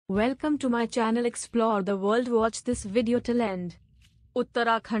Welcome to my channel Explore the World. Watch this video till end.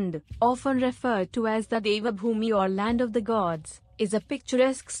 Uttarakhand, often referred to as the Devabhoomi or land of the gods, is a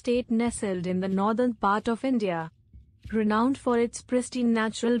picturesque state nestled in the northern part of India. Renowned for its pristine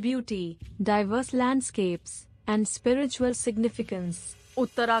natural beauty, diverse landscapes, and spiritual significance,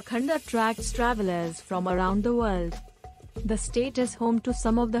 Uttarakhand attracts travelers from around the world. The state is home to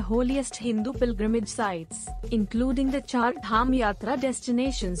some of the holiest Hindu pilgrimage sites, including the Char Dham Yatra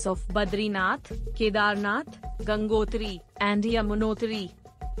destinations of Badrinath, Kedarnath, Gangotri, and Yamunotri.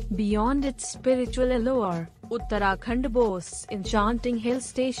 Beyond its spiritual allure, Uttarakhand boasts enchanting hill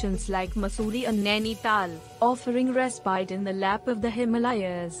stations like Mussoorie and Nainital, offering respite in the lap of the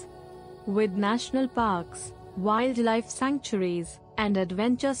Himalayas. With national parks, wildlife sanctuaries, and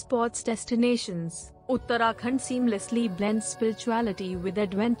adventure sports destinations, Uttarakhand seamlessly blends spirituality with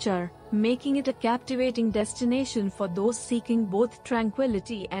adventure, making it a captivating destination for those seeking both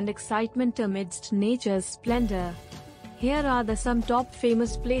tranquility and excitement amidst nature's splendor. Here are some top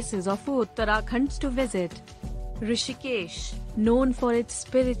famous places of Uttarakhand to visit. Rishikesh, known for its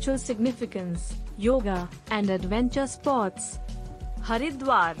spiritual significance, yoga, and adventure sports.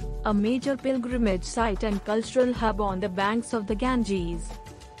 Haridwar, a major pilgrimage site and cultural hub on the banks of the Ganges.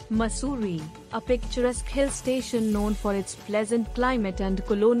 Mussoorie, a picturesque hill station known for its pleasant climate and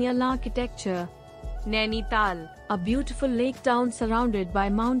colonial architecture. Nainital, a beautiful lake town surrounded by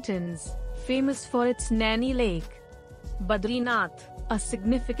mountains, famous for its Naini Lake. Badrinath, a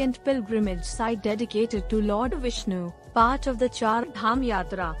significant pilgrimage site dedicated to Lord Vishnu, part of the Char Dham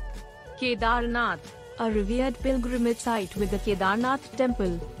Yatra. Kedarnath, a revered pilgrimage site with the Kedarnath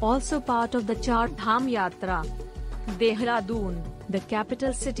temple, also part of the Char Dham Yatra. Dehradun, the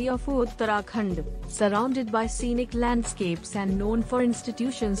capital city of Uttarakhand, surrounded by scenic landscapes and known for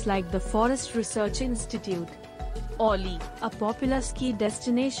institutions like the Forest Research Institute. Oli, a popular ski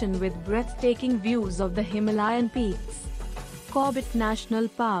destination with breathtaking views of the Himalayan peaks. Corbett National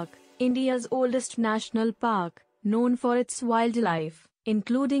Park, India's oldest national park, known for its wildlife,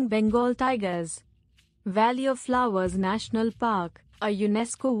 including Bengal tigers. Valley of Flowers National Park, a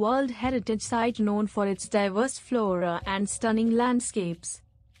UNESCO World Heritage Site known for its diverse flora and stunning landscapes.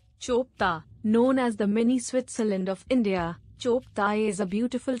 Chopta, known as the mini Switzerland of India, Chopta is a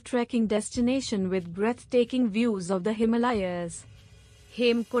beautiful trekking destination with breathtaking views of the Himalayas.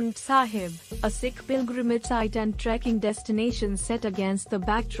 Hemkund Sahib, a Sikh pilgrimage site and trekking destination set against the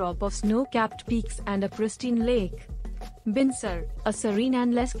backdrop of snow-capped peaks and a pristine lake. Binsar, a serene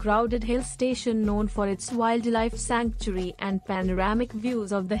and less crowded hill station known for its wildlife sanctuary and panoramic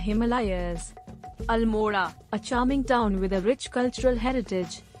views of the Himalayas. Almora, a charming town with a rich cultural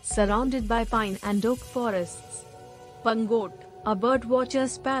heritage, surrounded by pine and oak forests. Pangot, a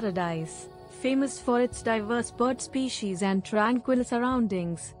birdwatcher's paradise, famous for its diverse bird species and tranquil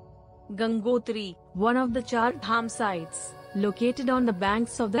surroundings. Gangotri, one of the Char Dham sites, located on the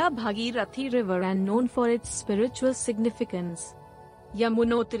banks of the Bhagirathi River and known for its spiritual significance.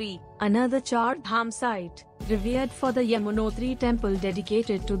 Yamunotri, another Char Dham site, revered for the Yamunotri temple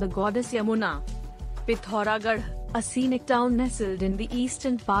dedicated to the goddess Yamuna. Pithoragarh, a scenic town nestled in the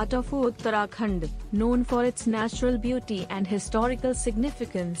eastern part of Uttarakhand, known for its natural beauty and historical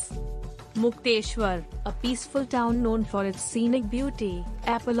significance. Mukteshwar, a peaceful town known for its scenic beauty,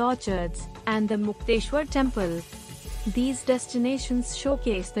 apple orchards, and the Mukteshwar temple. These destinations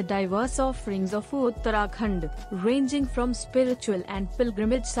showcase the diverse offerings of Uttarakhand, ranging from spiritual and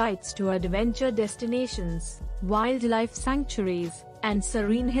pilgrimage sites to adventure destinations, wildlife sanctuaries, and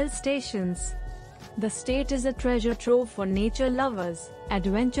serene hill stations. The state is a treasure trove for nature lovers,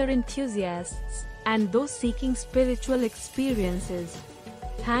 adventure enthusiasts, and those seeking spiritual experiences.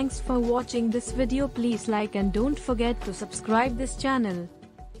 Thanks for watching this video. Please like and don't forget to subscribe this channel.